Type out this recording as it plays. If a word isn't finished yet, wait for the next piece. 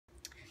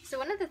So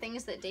one of the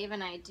things that Dave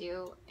and I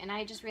do, and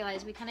I just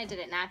realized we kind of did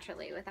it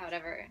naturally without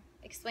ever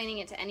explaining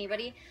it to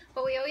anybody,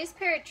 but we always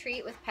pair a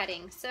treat with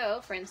petting. So,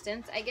 for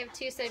instance, I give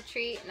TUSA a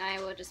treat and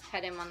I will just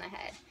pet him on the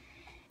head.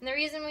 And the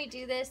reason we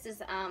do this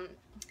is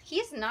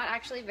he's not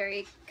actually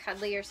very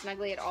cuddly or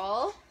snuggly at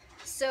all.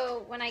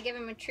 So when I give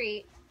him a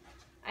treat,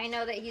 I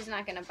know that he's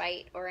not going to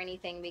bite or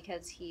anything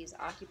because he's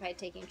occupied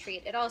taking a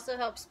treat. It also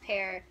helps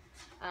pair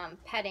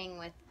petting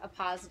with a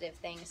positive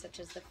thing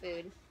such as the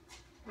food.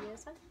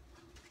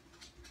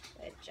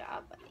 Good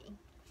job, buddy.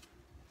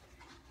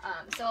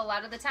 So a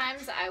lot of the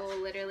times I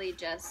will literally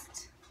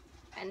just,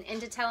 and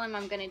to tell him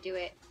I'm going to do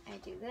it, I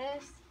do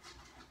this,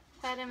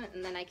 pet him,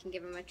 and then I can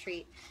give him a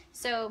treat.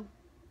 So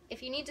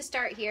if you need to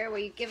start here where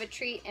you give a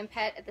treat and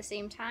pet at the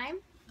same time,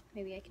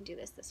 maybe I can do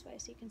this way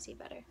so you can see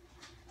better.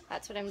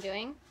 That's what I'm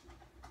doing.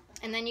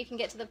 And then you can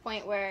get to the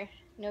point where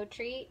no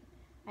treat,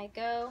 I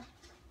go,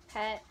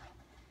 pet,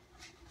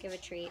 give a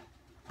treat.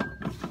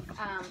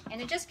 And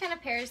it just kind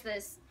of pairs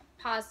this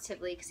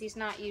positively because he's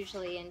not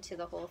usually into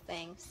the whole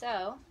thing.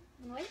 So,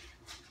 wait,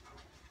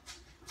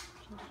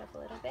 change it up a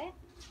little bit.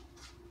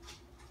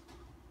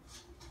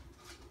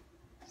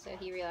 So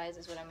he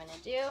realizes what I'm going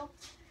to do.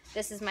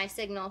 This is my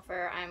signal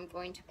for I'm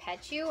going to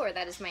pet you, or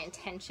that is my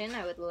intention,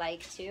 I would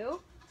like to.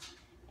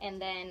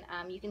 And then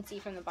you can see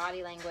from the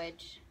body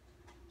language,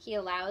 he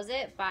allows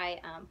it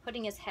by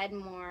putting his head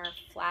more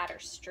flat or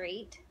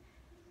straight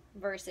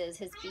versus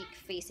his beak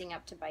facing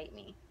up to bite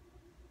me.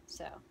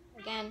 So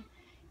again,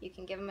 you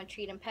can give him a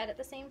treat and pet at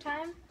the same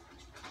time.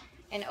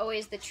 And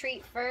always the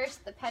treat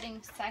first, the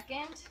petting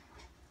second.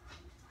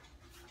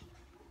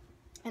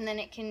 And then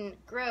it can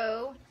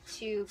grow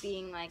to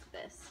being like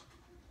this.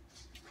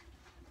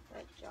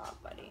 Good job,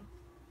 buddy.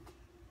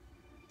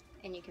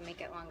 And you can make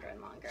it longer and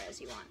longer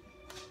as you want.